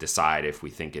even decide if we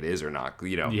think it is or not.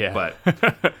 Yeah.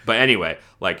 But anyway,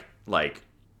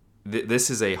 this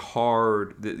is a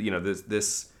hard.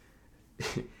 This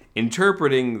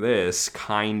interpreting this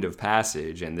kind of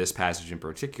passage, and this passage in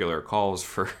particular, calls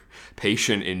for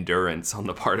patient endurance on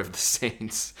the part of the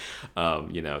saints,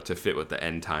 to fit with the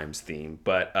end times theme.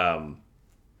 But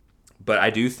I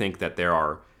do think that there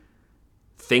are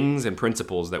things and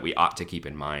principles that we ought to keep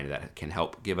in mind that can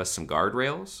help give us some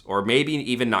guardrails, or maybe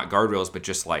even not guardrails, but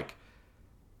just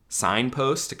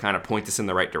signposts to kind of point us in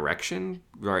the right direction,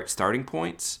 right starting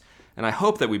points. And I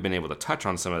hope that we've been able to touch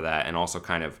on some of that, and also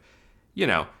kind of,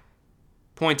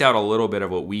 point out a little bit of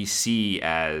what we see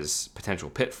as potential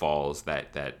pitfalls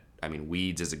that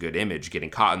weeds is a good image,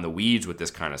 getting caught in the weeds with this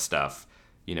kind of stuff,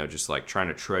 just trying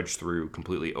to trudge through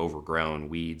completely overgrown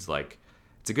weeds.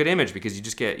 It's a good image because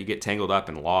you get tangled up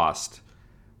and lost.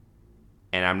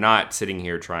 And I'm not sitting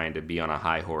here trying to be on a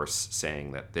high horse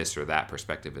saying that this or that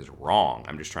perspective is wrong.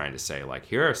 I'm just trying to say,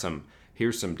 here's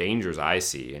some dangers I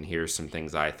see, and here's some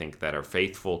things I think that are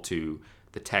faithful to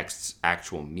the text's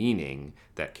actual meaning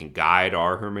that can guide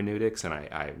our hermeneutics. And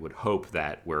I would hope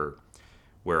that we're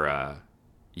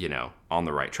on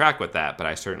the right track with that. But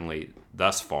I certainly,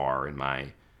 thus far in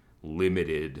my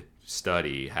limited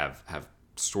study, have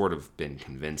sort of been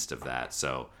convinced of that.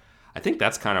 So I think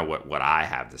that's kind of what I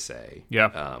have to say.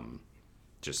 Yeah.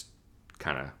 Just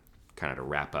kind of to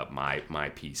wrap up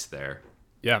my piece there.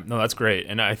 Yeah, no, that's great.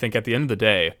 And I think at the end of the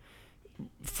day,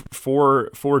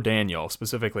 for Daniel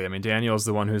specifically, Daniel is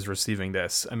the one who's receiving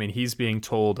this. He's being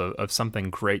told of something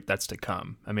great that's to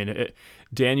come.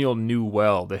 Daniel knew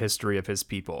well the history of his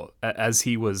people. As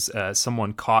he was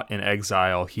someone caught in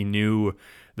exile, he knew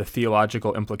the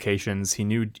theological implications. He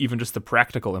knew even just the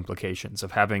practical implications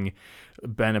of having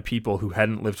been a people who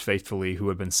hadn't lived faithfully, who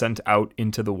had been sent out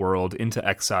into the world, into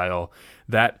exile.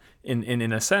 That,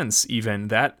 in a sense, even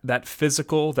that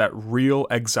physical, that real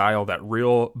exile, that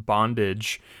real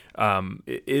bondage,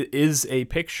 is a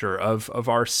picture of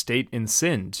our state in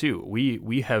sin too.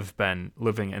 We had been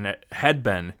living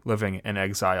in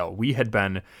exile. We had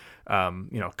been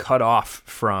cut off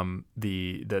from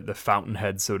the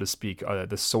fountainhead, so to speak,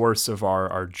 the source of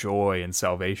our joy and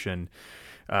salvation.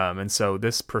 And so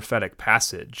this prophetic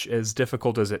passage, as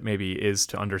difficult as it maybe is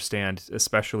to understand,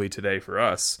 especially today for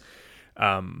us,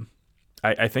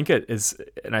 I think it is,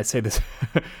 and I say this,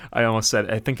 I almost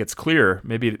said, I think it's clear,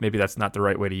 maybe that's not the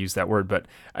right way to use that word, but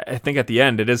I think at the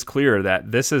end it is clear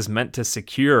that this is meant to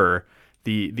secure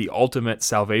the ultimate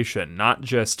salvation, not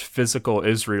just physical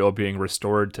Israel being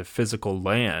restored to physical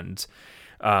land,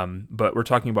 But we're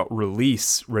talking about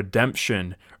release,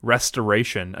 redemption,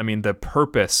 restoration. I mean, the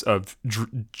purpose of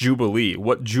Jubilee,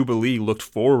 what Jubilee looked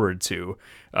forward to,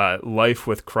 life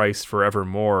with Christ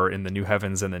forevermore in the new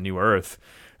heavens and the new earth.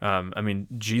 I mean,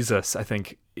 Jesus, I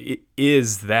think,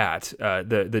 is that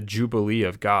the Jubilee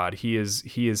of God. He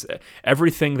is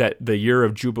everything that the year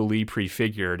of Jubilee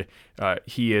prefigured.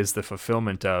 He is the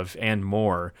fulfillment of, and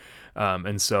more.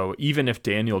 And so even if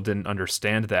Daniel didn't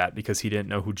understand that because he didn't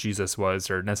know who Jesus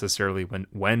was, or necessarily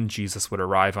when Jesus would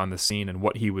arrive on the scene and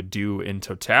what he would do in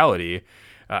totality,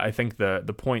 I think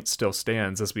the point still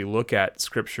stands as we look at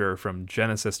Scripture from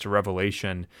Genesis to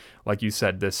Revelation. Like you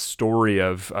said, this story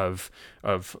of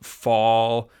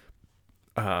fall,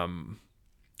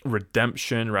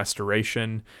 redemption,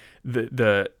 restoration.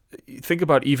 The think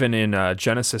about even in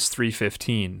Genesis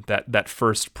 3:15, that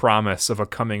first promise of a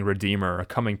coming Redeemer, a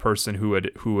coming person who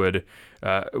would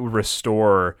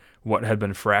restore what had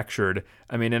been fractured.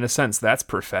 I mean, in a sense, that's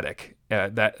prophetic.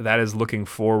 That is looking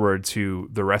forward to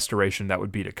the restoration that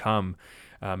would be to come.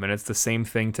 And it's the same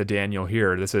thing to Daniel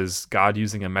here. This is God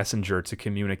using a messenger to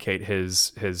communicate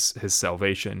his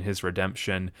salvation, his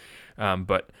redemption.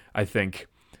 But I think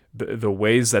the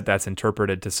ways that that's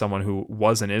interpreted to someone who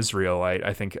was an Israelite,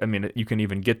 I mean, you can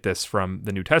even get this from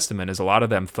the New Testament, is a lot of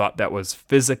them thought that was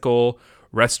physical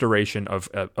restoration of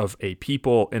a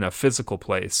people in a physical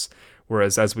place.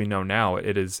 Whereas, as we know now,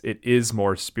 it is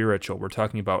more spiritual. We're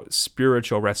talking about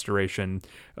spiritual restoration,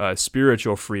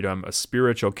 spiritual freedom, a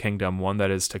spiritual kingdom, one that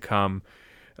is to come.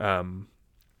 And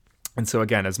so,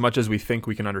 again, as much as we think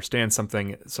we can understand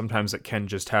something, sometimes it can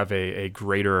just have a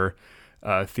greater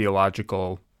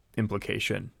theological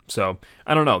implication. So,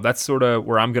 I don't know. That's sort of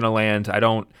where I'm going to land.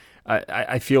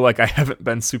 I feel like I haven't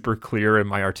been super clear in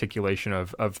my articulation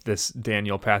of this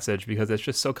Daniel passage because it's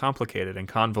just so complicated and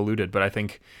convoluted. But I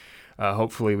think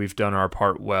hopefully we've done our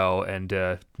part well,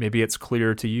 and maybe it's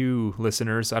clear to you,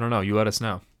 listeners. I don't know. You let us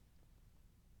know.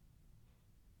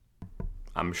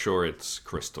 I'm sure it's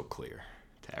crystal clear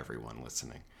to everyone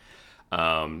listening.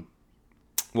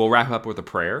 We'll wrap up with a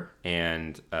prayer,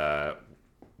 and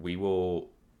we will,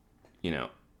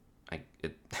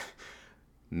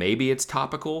 maybe it's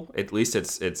topical. At least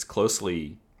it's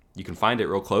closely. You can find it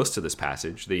real close to this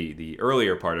passage. The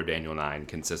earlier part of Daniel 9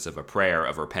 consists of a prayer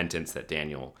of repentance that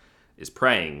Daniel is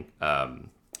praying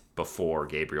before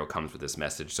Gabriel comes with this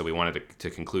message. So we wanted to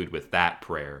conclude with that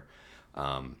prayer.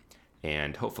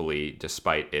 And hopefully,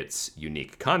 despite its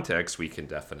unique context, we can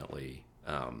definitely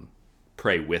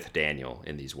pray with Daniel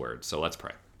in these words. So let's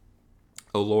pray.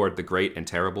 O Lord, the great and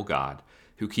terrible God,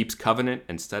 who keeps covenant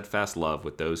and steadfast love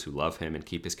with those who love him and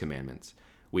keep his commandments,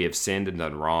 we have sinned and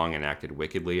done wrong and acted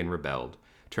wickedly and rebelled,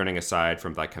 turning aside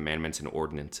from thy commandments and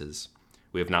ordinances.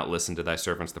 We have not listened to thy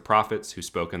servants the prophets, who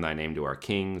spoke in thy name to our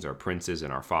kings, our princes,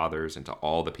 and our fathers, and to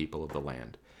all the people of the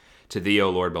land. To thee, O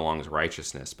Lord, belongs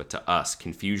righteousness, but to us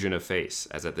confusion of face,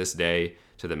 as at this day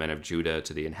to the men of Judah,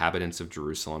 to the inhabitants of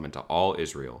Jerusalem, and to all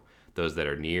Israel, those that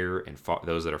are near and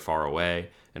those that are far away,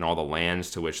 and all the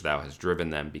lands to which thou hast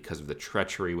driven them, because of the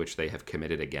treachery which they have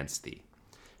committed against thee.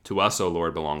 To us, O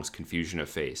Lord, belongs confusion of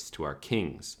face, to our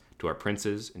kings, to our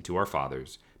princes, and to our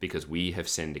fathers, because we have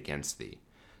sinned against thee.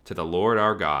 To the Lord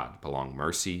our God belong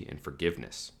mercy and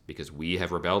forgiveness, because we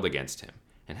have rebelled against him,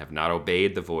 and have not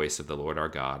obeyed the voice of the Lord our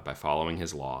God by following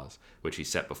his laws, which he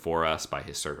set before us by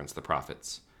his servants the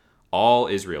prophets. All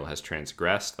Israel has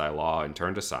transgressed thy law and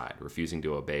turned aside, refusing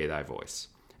to obey thy voice.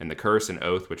 And the curse and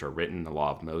oath which are written in the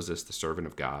law of Moses, the servant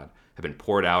of God, have been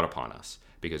poured out upon us,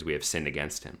 because we have sinned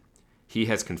against him. He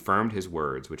has confirmed his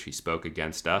words, which he spoke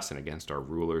against us and against our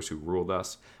rulers who ruled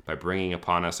us, by bringing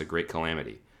upon us a great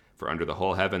calamity. For under the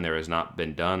whole heaven there has not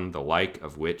been done the like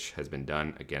of which has been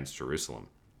done against Jerusalem.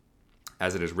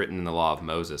 As it is written in the law of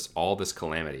Moses, all this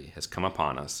calamity has come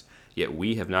upon us, yet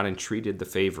we have not entreated the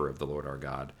favor of the Lord our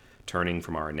God, turning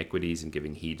from our iniquities and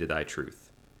giving heed to thy truth.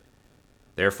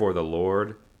 Therefore the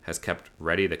Lord has kept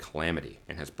ready the calamity,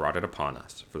 and has brought it upon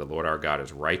us. For the Lord our God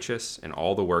is righteous in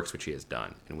all the works which he has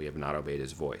done, and we have not obeyed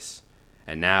his voice.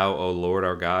 And now, O Lord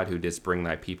our God, who didst bring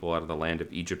thy people out of the land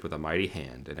of Egypt with a mighty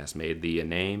hand, and hast made thee a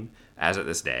name, as at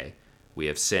this day, we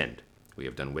have sinned, we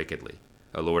have done wickedly.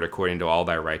 O Lord, according to all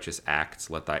thy righteous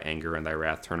acts, let thy anger and thy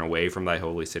wrath turn away from thy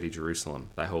holy city Jerusalem,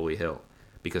 thy holy hill.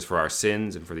 Because for our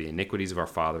sins and for the iniquities of our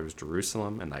fathers,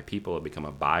 Jerusalem and thy people have become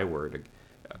a byword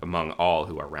among all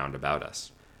who are round about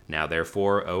us. Now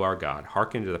therefore, O our God,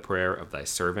 hearken to the prayer of thy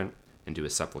servant and to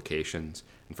his supplications,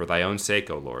 and for thy own sake,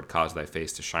 O Lord, cause thy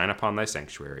face to shine upon thy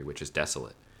sanctuary, which is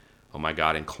desolate. O my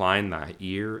God, incline thy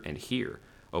ear and hear.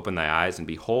 Open thy eyes and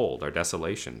behold our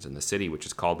desolations in the city which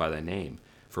is called by thy name.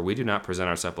 For we do not present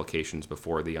our supplications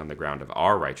before thee on the ground of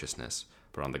our righteousness,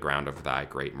 but on the ground of thy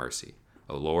great mercy.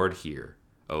 O Lord, hear.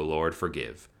 O Lord,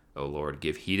 forgive. O Lord,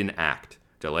 give heed and act.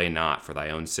 Delay not for thy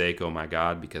own sake, O my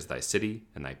God, because thy city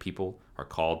and thy people are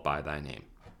called by thy name.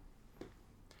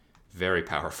 Very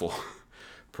powerful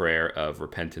prayer of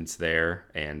repentance there.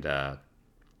 And I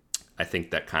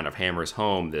think that kind of hammers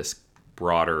home this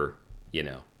broader,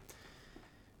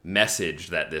 message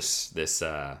that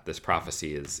this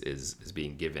prophecy is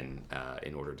being given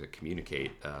in order to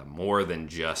communicate more than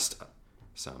just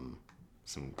some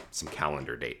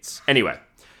calendar dates. Anyway,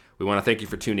 we want to thank you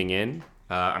for tuning in.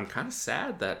 I'm kind of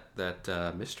sad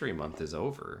that Mystery Month is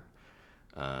over.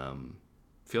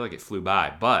 Feel like it flew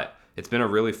by, but it's been a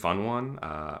really fun one.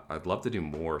 I'd love to do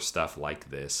more stuff like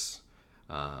this.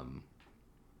 I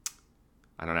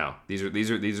don't know. These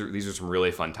are some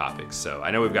really fun topics. So I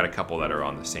know we've got a couple that are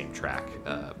on the same track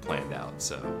planned out.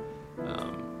 So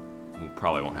we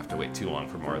probably won't have to wait too long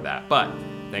for more of that. But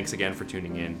thanks again for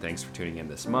tuning in. Thanks for tuning in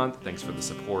this month. Thanks for the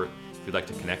support. If you'd like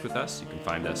to connect with us, you can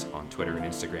find us on Twitter and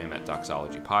Instagram at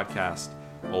Doxology Podcast.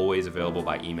 Always available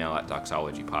by email at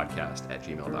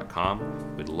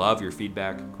doxologypodcast@gmail.com. We'd love your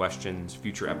feedback, questions,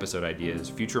 future episode ideas,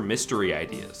 future mystery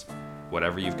ideas.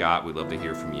 Whatever you've got, we'd love to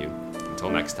hear from you. Until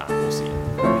next time, we'll see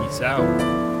you. Peace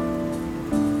out.